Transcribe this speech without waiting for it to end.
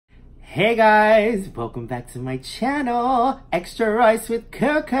Hey guys, welcome back to my channel, Extra Rice with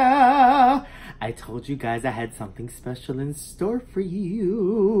Coco. I told you guys I had something special in store for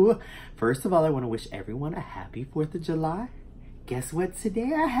you. First of all, I want to wish everyone a happy 4th of July. Guess what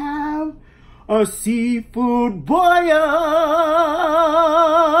today I have? A seafood boil!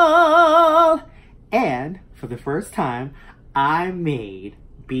 And for the first time, I made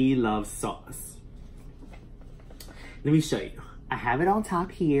Bloves sauce. Let me show you. I have it on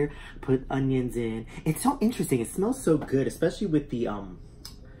top here, put onions in. It's so interesting, it smells so good, especially with the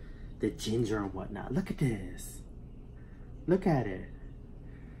ginger and whatnot. Look at this. Look at it.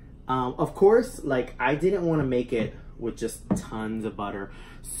 Of course, like, I didn't want to make it with just tons of butter,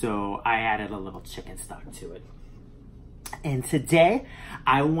 so I added a little chicken stock to it. And today,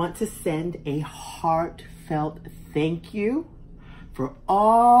 I want to send a heartfelt thank you for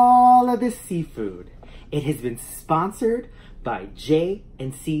all of the seafood. It has been sponsored by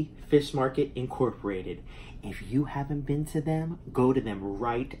J&C Fish Market Incorporated. If you haven't been to them, go to them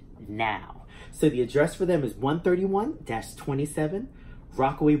right now. So the address for them is 131-27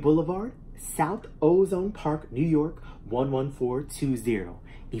 Rockaway Blvd, South Ozone Park, New York, 11420.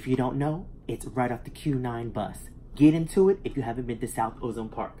 If you don't know, it's right off the Q9 bus. Get into it if you haven't been to South Ozone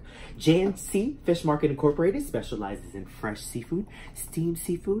Park. J&C Fish Market Incorporated specializes in fresh seafood, steamed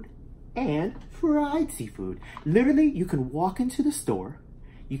seafood, and fried seafood. Literally, you can walk into the store,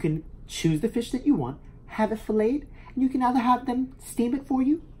 you can choose the fish that you want, have it filleted, and you can either have them steam it for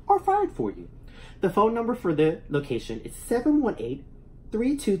you or fry it for you. The phone number for the location is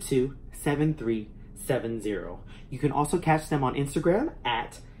 718-322-7370. You can also catch them on Instagram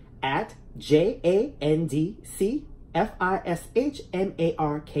at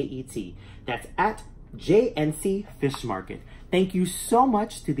JANDCFISHMARKET. That's at J&C Fish Market. Thank you so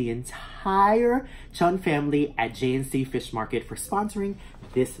much to the entire Chun family at J&C Fish Market for sponsoring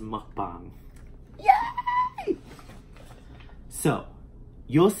this mukbang. Yay! So,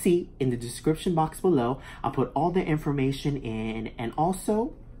 you'll see in the description box below, I'll put all the information in and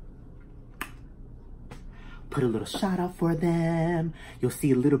also put a little shout out for them. You'll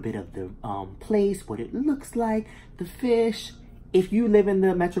see a little bit of the place, what it looks like, the fish. If you live in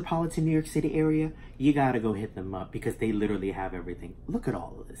the metropolitan New York City area, you gotta go hit them up because they literally have everything. Look at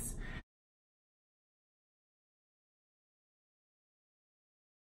all of this.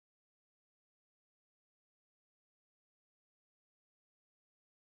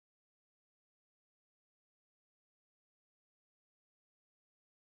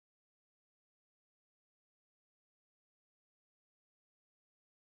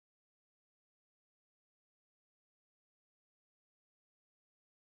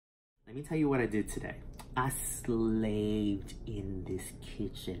 Let me tell you what I did today. I slaved in this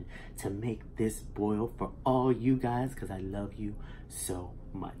kitchen to make this boil for all you guys because I love you so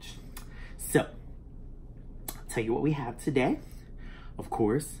much. So, I'll tell you what we have today. Of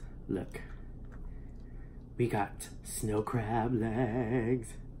course, look. We got snow crab legs.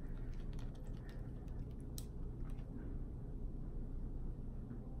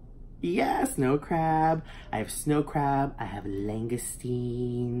 Yeah, snow crab. I have snow crab. I have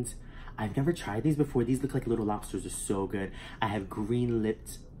langoustines. I've never tried these before. These look like little lobsters. They're so good. I have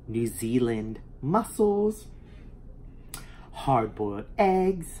green-lipped New Zealand mussels, hard-boiled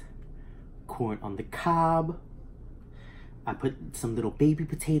eggs, corn on the cob. I put some little baby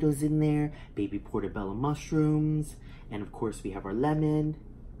potatoes in there, baby portobello mushrooms, and of course we have our lemon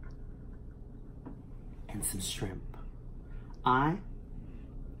and some shrimp. I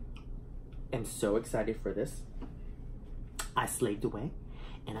am so excited for this. I slaved away.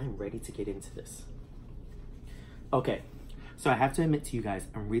 And I'm ready to get into this. Okay, so I have to admit to you guys,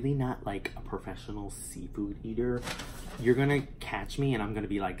 I'm really not like a professional seafood eater. You're gonna catch me and I'm gonna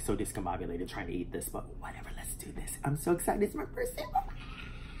be like so discombobulated trying to eat this, but whatever, let's do this. I'm so excited, it's my first time.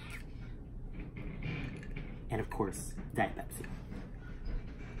 And of course, Diet Pepsi.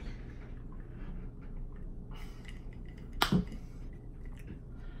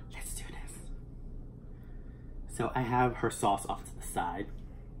 Let's do this. So I have her sauce off to the side.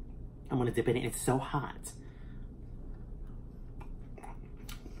 I'm gonna dip it in. It's so hot.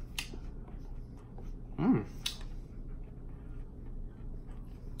 Mmm.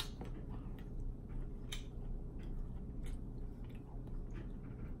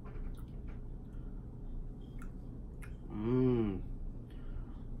 Mmm.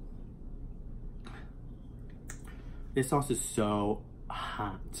 This sauce is so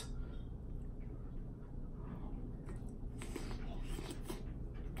hot.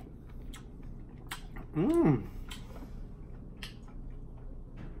 Mmm.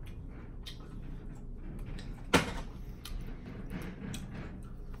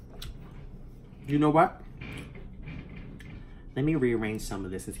 You know what? Let me rearrange some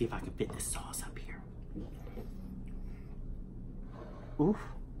of this and see if I can fit this sauce up here. Oof.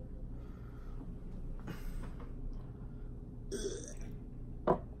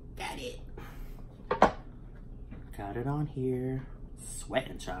 Got it. Got it on here.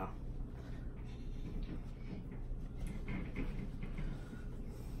 Sweating, child.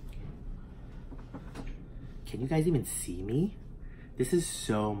 Can you guys even see me? This is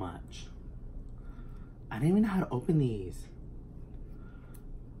so much. I don't even know how to open these.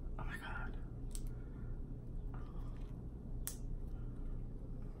 Oh my God.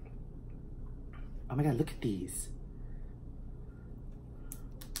 Oh my God, look at these.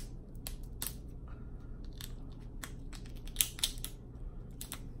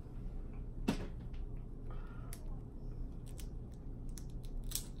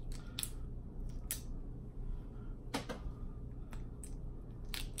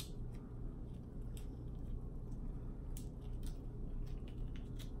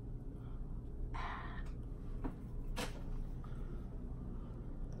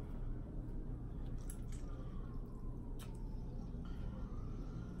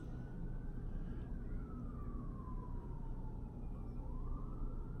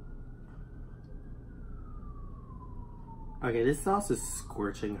 Okay, this sauce is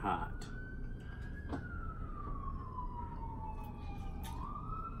scorching hot.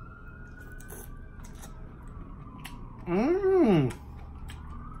 Mmm.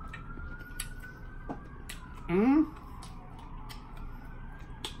 Mmm.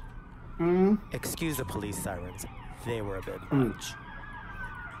 Mmm. Excuse the police sirens. They were a bit much.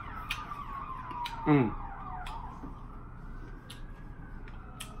 Mmm.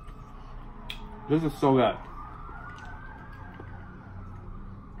 This is so good.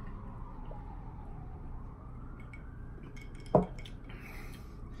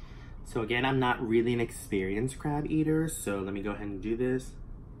 So again, I'm not really an experienced crab eater, so let me go ahead and do this.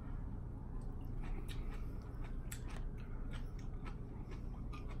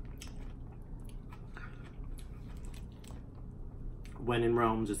 When in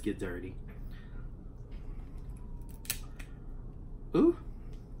Rome, just get dirty. Ooh.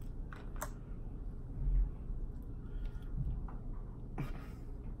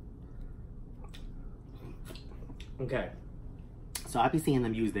 Okay. So I've been seeing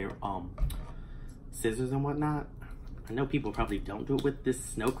them use their scissors and whatnot. I know people probably don't do it with this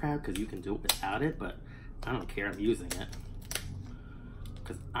snow crab because you can do it without it, but I don't care, I'm using it.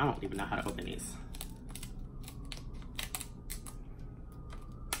 Because I don't even know how to open these.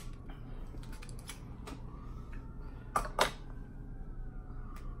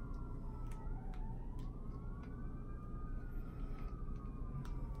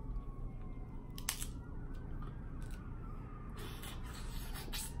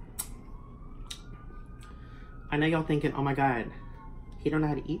 I know y'all thinking, oh my God, he don't know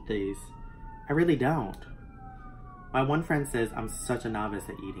how to eat these. I really don't. My one friend says I'm such a novice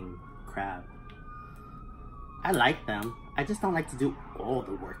at eating crab. I like them. I just don't like to do all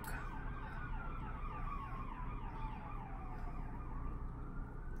the work.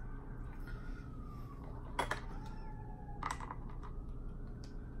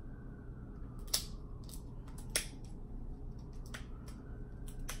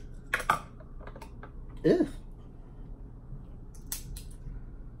 Ugh.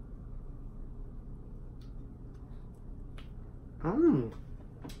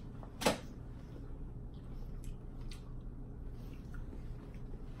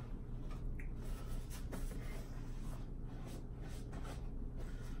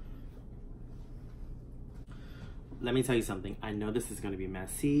 Let me tell you something. I know this is going to be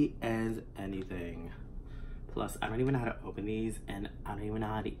messy as anything. Plus, I don't even know how to open these, and I don't even know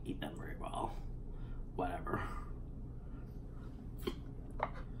how to eat them very well. Whatever.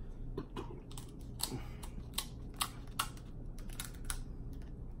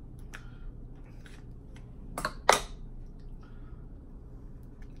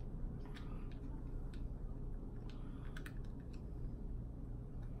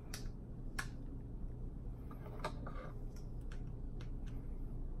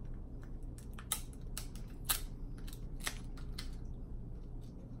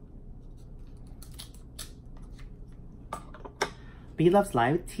 Bloves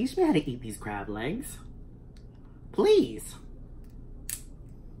Live, teach me how to eat these crab legs. Please.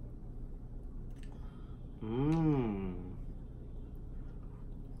 Mmm.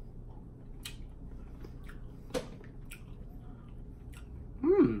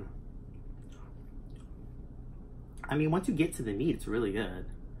 Mmm. I mean, once you get to the meat, it's really good.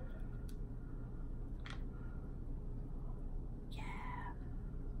 Yeah.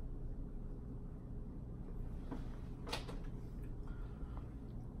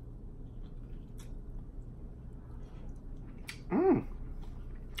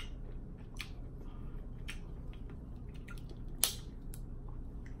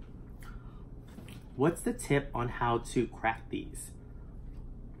 What's the tip on how to crack these?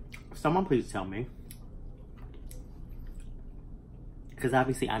 Someone please tell me. Because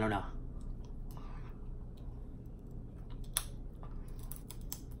obviously I don't know.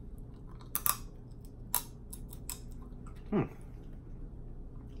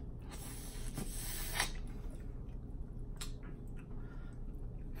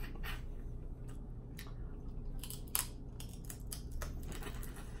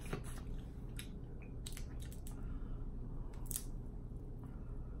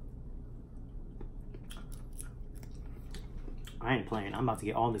 I ain't playing. I'm about to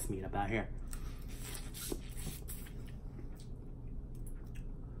get all this meat up out here.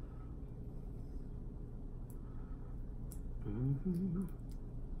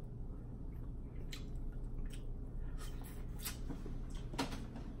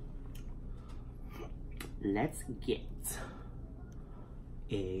 Let's get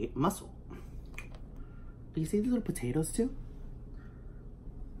a mussel. Do you see these little potatoes too?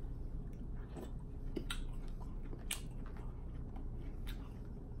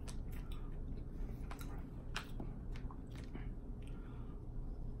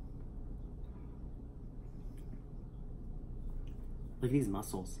 Look at these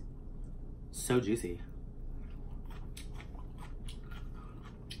mussels. So juicy.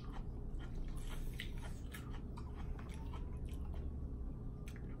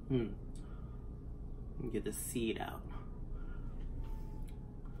 Get the seed out.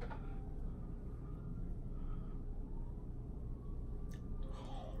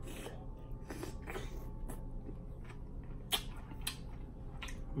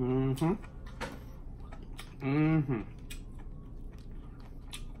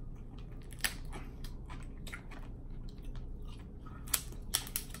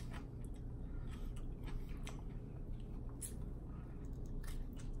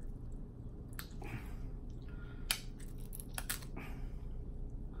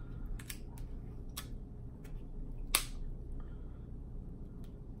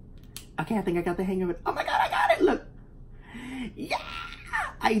 Okay, I think I got the hang of it. Oh my God, I got it, look. Yeah,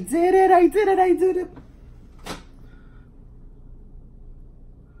 I did it, I did it, I did it.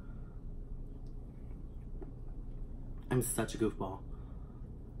 I'm such a goofball.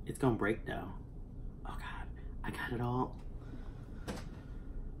 It's gonna break though. Oh God, I got it all.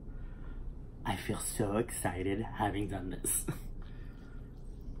 I feel so excited having done this.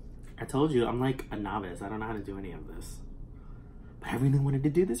 I told you, I'm like a novice. I don't know how to do any of this. But I really wanted to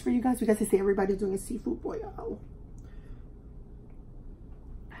do this for you guys because I see everybody's doing a seafood boil.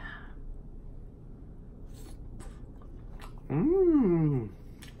 Mmm.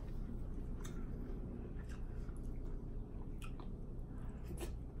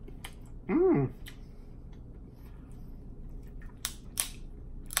 Mmm.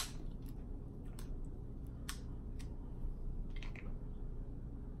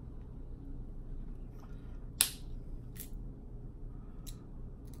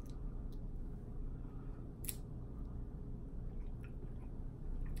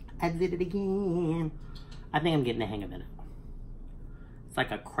 I did it again. I think I'm getting the hang of it. It's like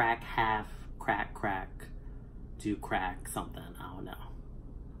a crack, half, crack, crack, do crack, something. I don't know.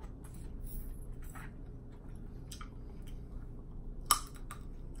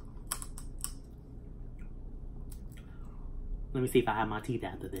 Let me see if I have my teeth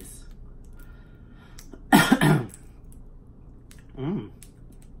after this. Mmm.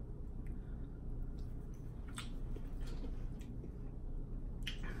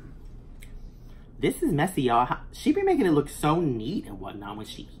 This is messy, y'all. She be making it look so neat and whatnot when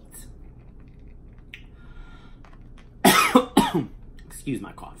she eats. Excuse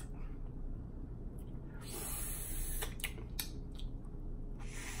my cough.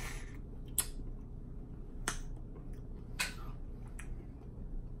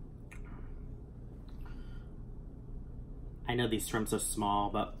 I know these shrimps are small,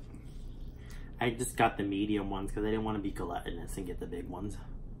 but I just got the medium ones because I didn't want to be gluttonous and get the big ones.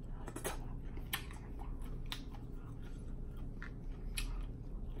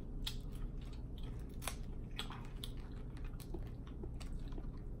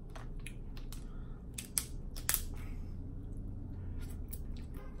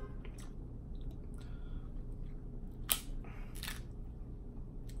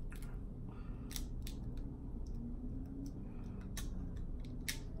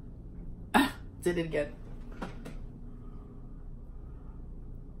 Did it again.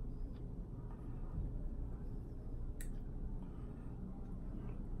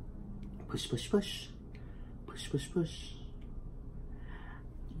 Push, push, push. Push, push, push.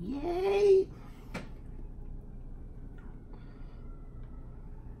 Yay!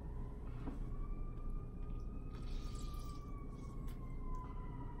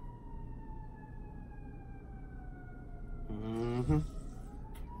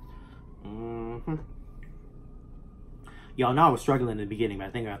 Y'all know I was struggling in the beginning, but I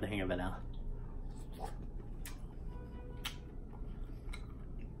think I got the hang of it now.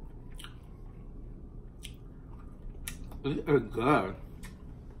 These are good.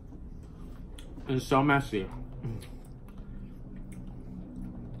 It's so messy.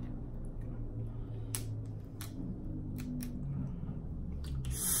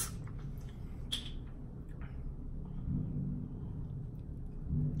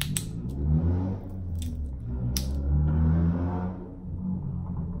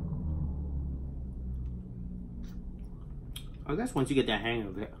 I guess once you get that hang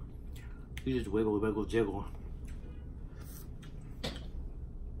of it, you just wiggle, wiggle, jiggle.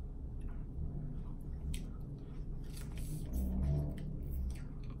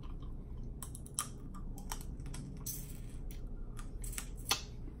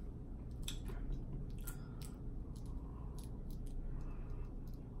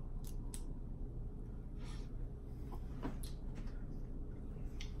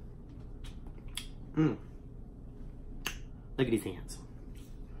 Look at these hands.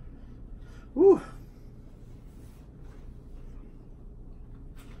 Woo.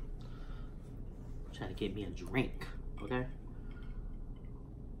 Trying to get me a drink, okay?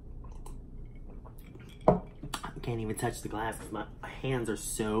 I can't even touch the glass because my hands are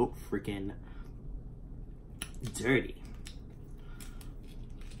so freaking dirty.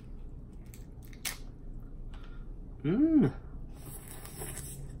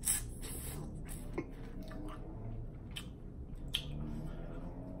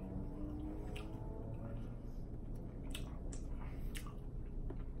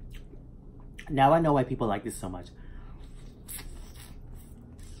 Now I know why people like this so much.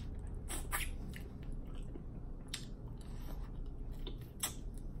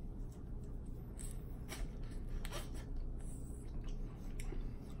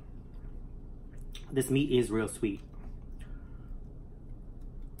 This meat is real sweet.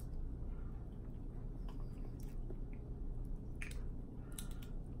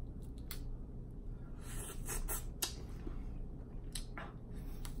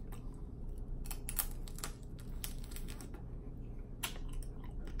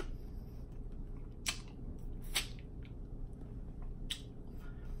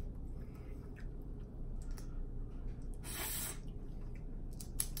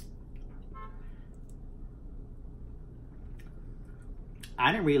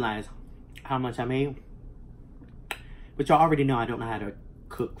 I didn't realize how much I made, but y'all already know I don't know how to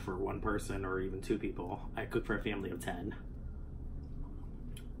cook for one person or even two people. I cook for a family of 10.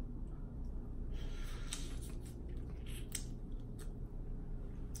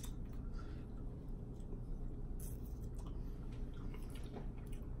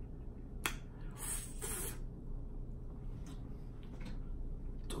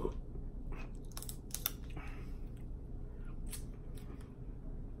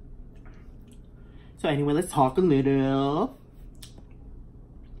 So anyway, let's talk a little.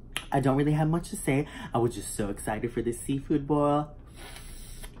 I don't really have much to say. I was just so excited for this seafood boil.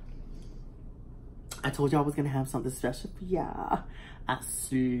 I told you I was gonna have something special for y'all. I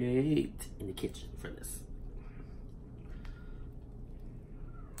slaved in the kitchen for this.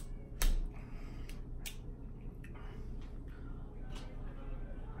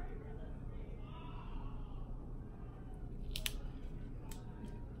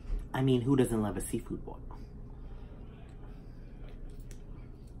 I mean, who doesn't love a seafood boil?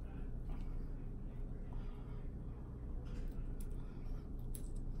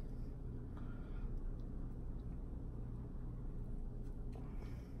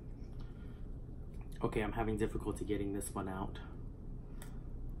 Okay, I'm having difficulty getting this one out.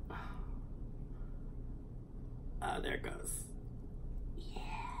 There it goes.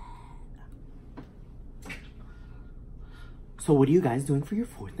 So what are you guys doing for your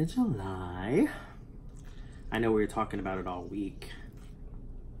 4th of July? I know we were talking about it all week.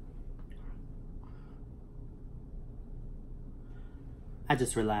 I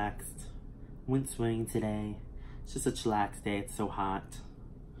just relaxed. Went swimming today. It's just a chillax day. It's so hot.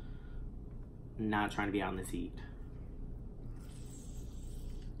 Not trying to be out in this heat.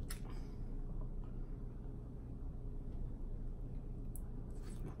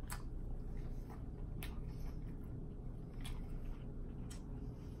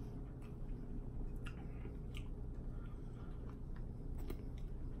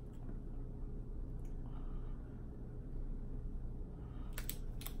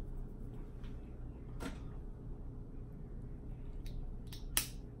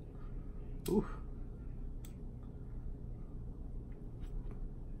 Ooh.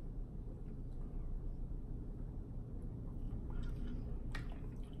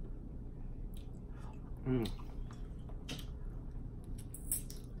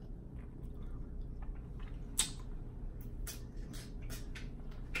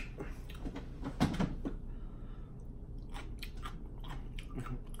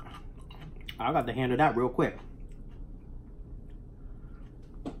 I got to handle that real quick.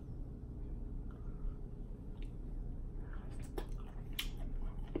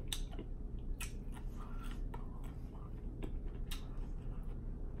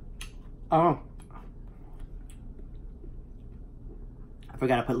 Oh, I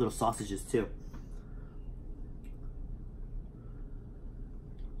forgot to put little sausages too.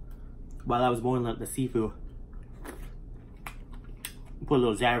 While I was boiling the seafood, put a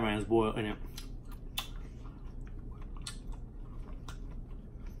little Zarans boil in it.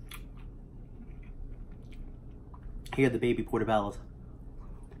 Here are the baby portobellos.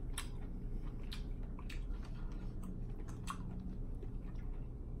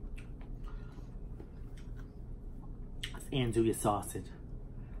 Let's andouille sausage.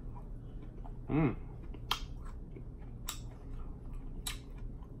 Mmm.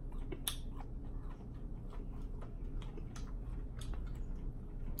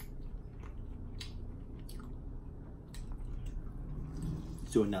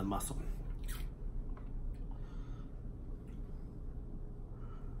 Let's do another mussel.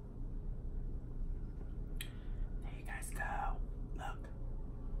 There you guys go. Look.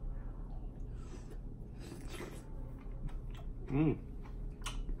 Mmm.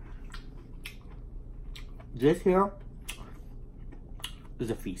 This here is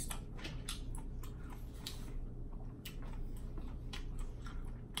a feast.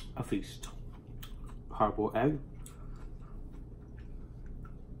 A feast. Hard-boiled egg.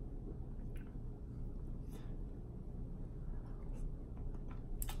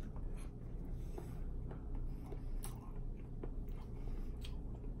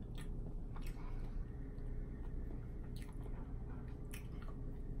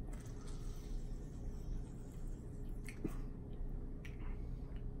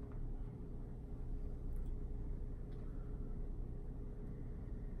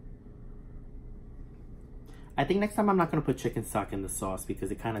 I think next time I'm not going to put chicken stock in the sauce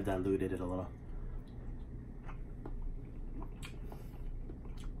because it kind of diluted it a little.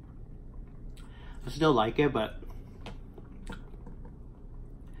 I still like it, but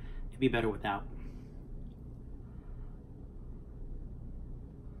it'd be better without.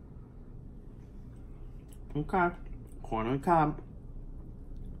 Okay, corn on the cob.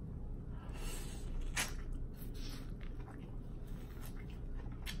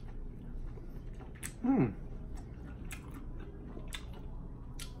 Mmm.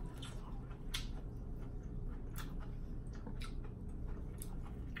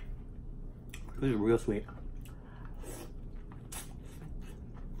 This is real sweet.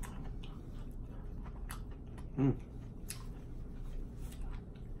 Mmm.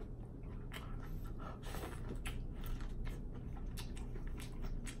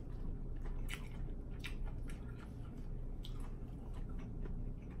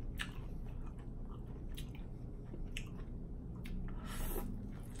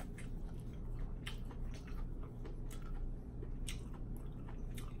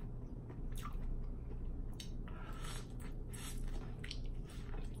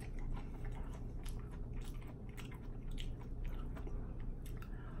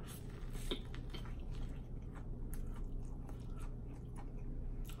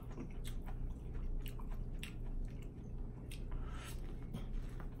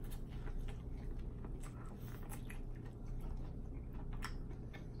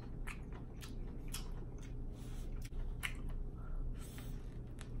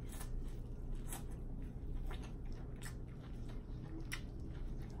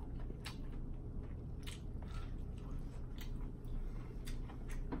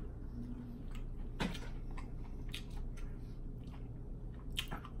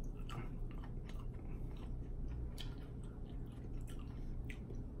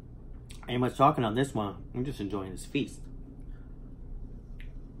 Ain't much talking on this one. I'm just enjoying this feast.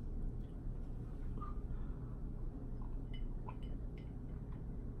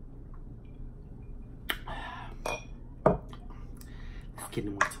 Let's get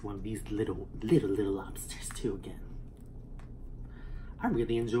into one of these little lobsters too again. I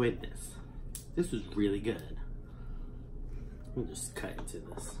really enjoyed this. This was really good. Let me just cut into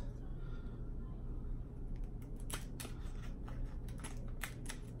this.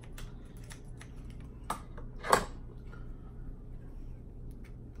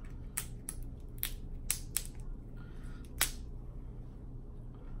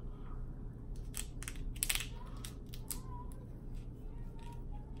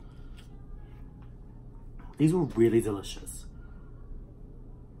 These were really delicious.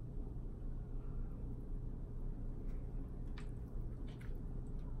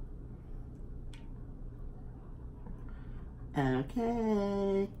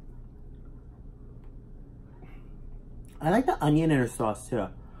 Okay. I like the onion in her sauce too.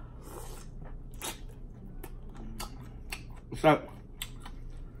 So,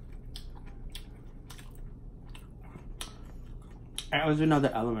 adds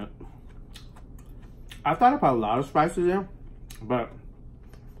another element. I thought about a lot of spices there, but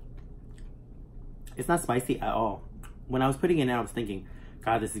it's not spicy at all. When I was putting it in, I was thinking,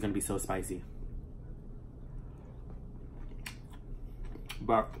 God, this is gonna be so spicy.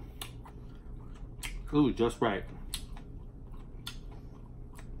 But, ooh, just right.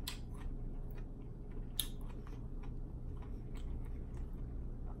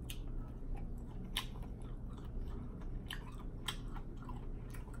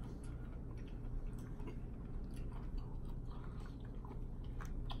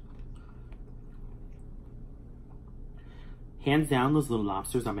 Hands down, those little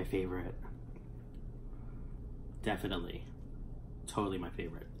lobsters are my favorite. Definitely. Totally my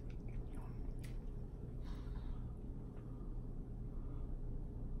favorite.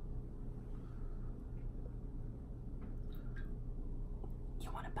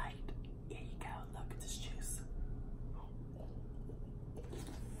 You want a bite? Here you go. Look at this juice.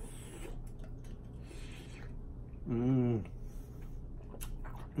 Mmm.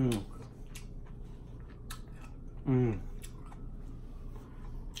 Mmm. Mmm.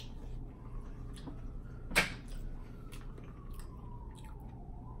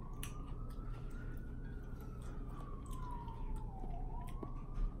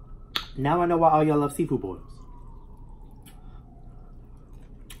 Now I know why all y'all love seafood boils.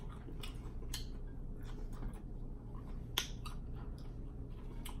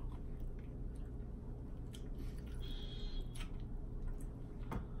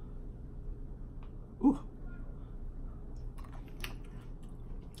 Ooh.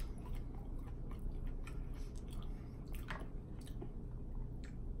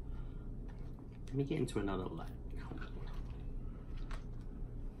 Let me get into another light.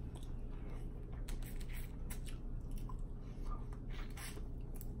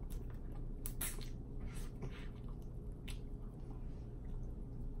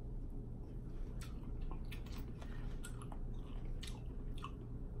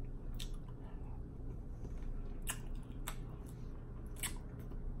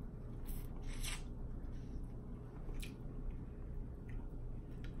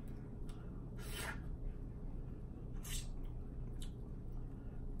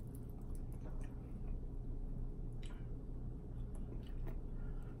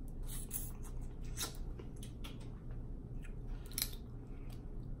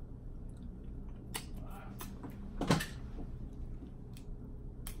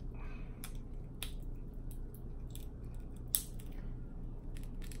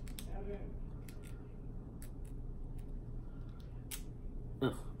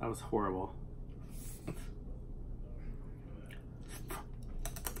 Ugh, that was horrible.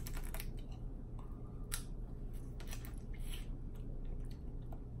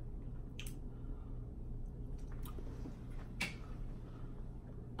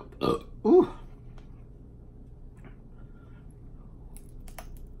 Ooh.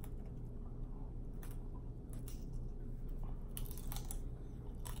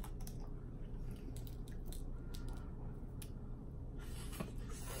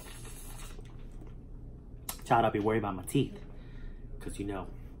 Child, I'll be worried about my teeth. Because, you know,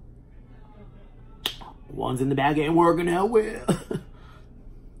 one's in the bag ain't working out well.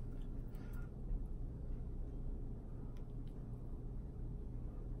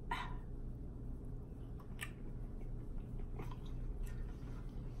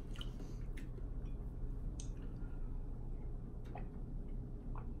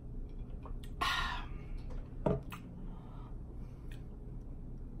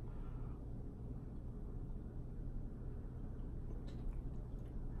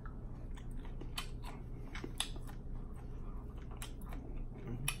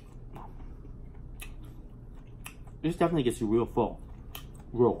 This definitely gets you real full,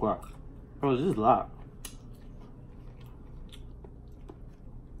 real quick. Oh, this is a lot.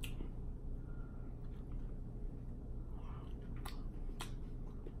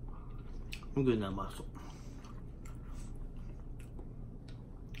 I'm getting that mussel.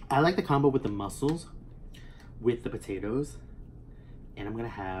 I like the combo with the mussels, with the potatoes, and I'm gonna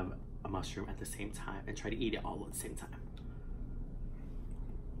have a mushroom at the same time and try to eat it all at the same time.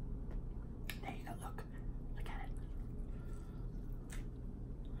 There you go, look. Look at it.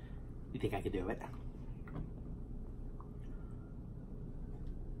 You think I could do it?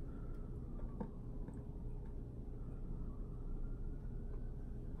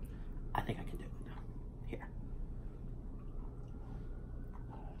 I think I can do it. Here.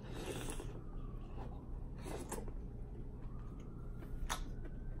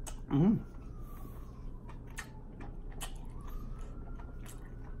 Mm.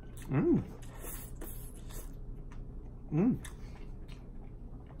 Mm. Mm.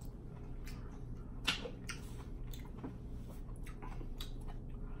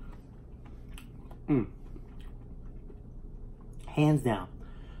 Mm. Hands down,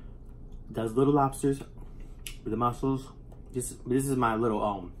 those little lobsters with the mussels. This is my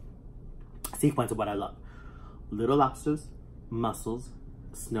little sequence of what I love: little lobsters, mussels,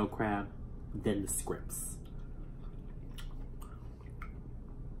 snow crab, then the scripts.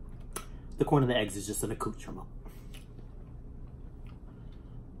 The corn of the eggs is just an accoutrement.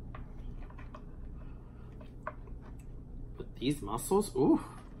 But these mussels, ooh,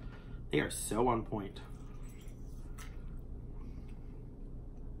 they are so on point.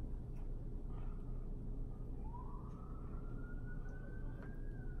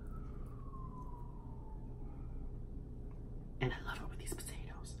 And I love it with these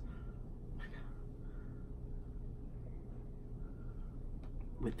potatoes.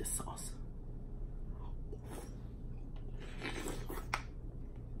 With the sauce.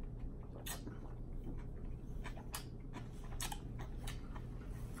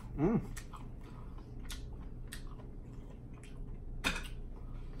 Mm.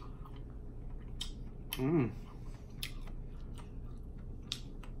 Mm.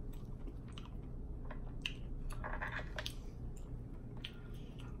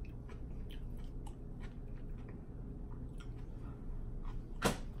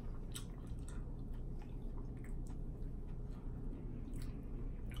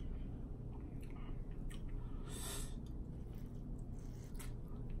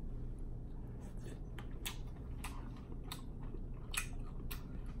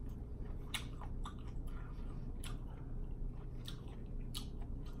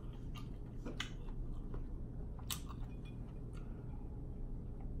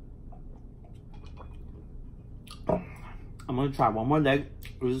 I'm gonna try one more leg.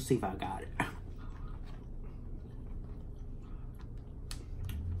 Let's just see if I got it.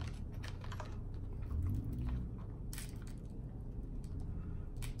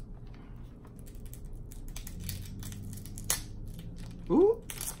 Ooh.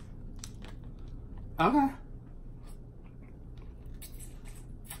 Okay.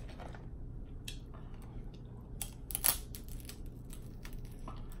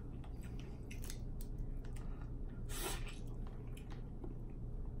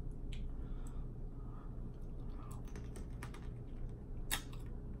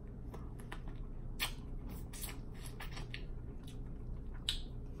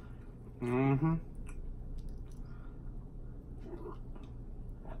 Mm-hmm.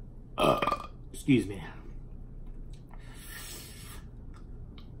 Excuse me.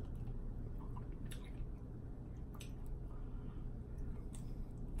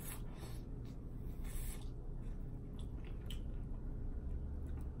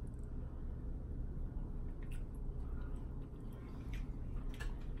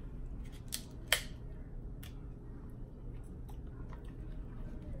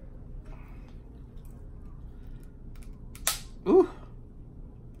 Ooh.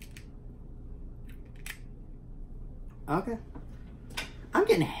 Okay. I'm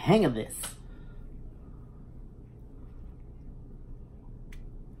getting a hang of this.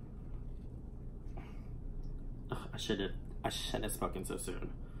 Ugh, I shouldn't have spoken so soon.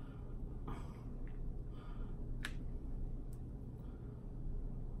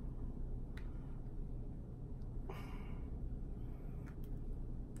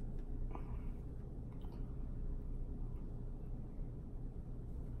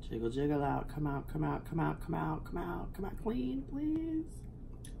 Jiggle, jiggle out. Come out, come out, come out, come out, come out, come out clean, please.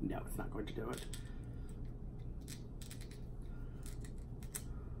 No, it's not going to do it.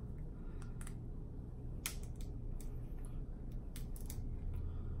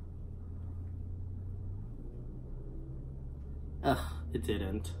 Ugh, it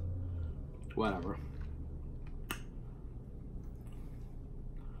didn't. Whatever.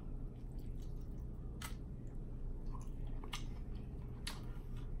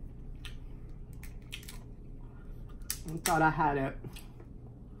 I thought I had it.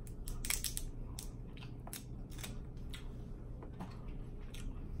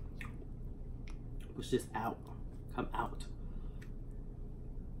 Push this out. Come out.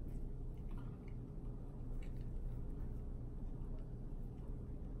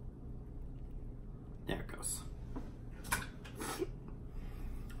 There it goes.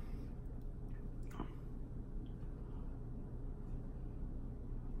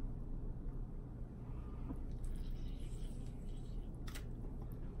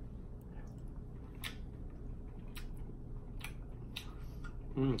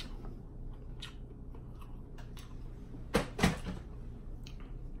 Mm.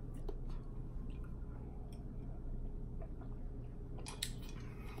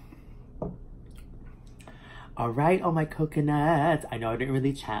 All right, all my coconuts. I know I didn't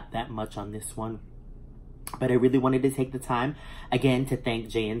really chat that much on this one, but I really wanted to take the time again to thank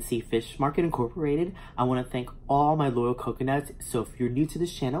J&C Fish Market Incorporated. I want to thank all my loyal coconuts. So if you're new to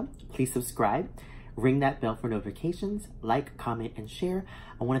this channel, please subscribe, ring that bell for notifications, like, comment, and share.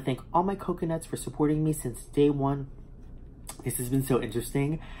 I want to thank all my coconuts for supporting me since day one. This has been so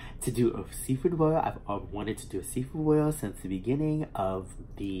interesting to do a seafood boil. I've wanted to do a seafood boil since the beginning of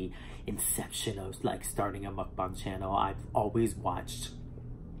the inception of like starting a mukbang channel. I've always watched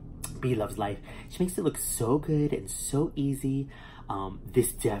B Loves Life. She makes it look so good and so easy.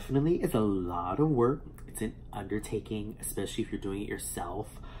 This definitely is a lot of work. It's an undertaking, especially if you're doing it yourself.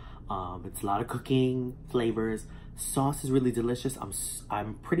 It's a lot of cooking, flavors. Sauce is really delicious.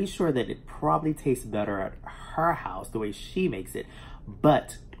 I'm pretty sure that it probably tastes better at her house, the way she makes it.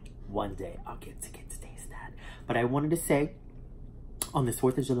 But one day I'll get to taste that. But I wanted to say, on this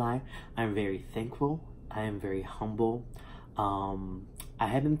 4th of July, I'm very thankful. I am very humble. I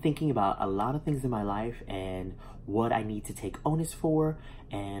have been thinking about a lot of things in my life and what I need to take onus for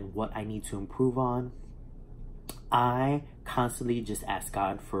and what I need to improve on. I constantly just ask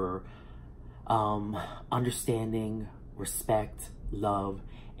God for understanding, respect, love,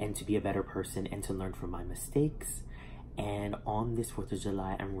 and to be a better person and to learn from my mistakes. And on this 4th of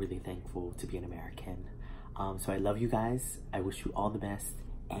July, I'm really thankful to be an American. So I love you guys. I wish you all the best.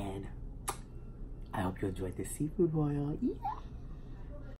 And I hope you enjoyed this seafood boil. Yeah.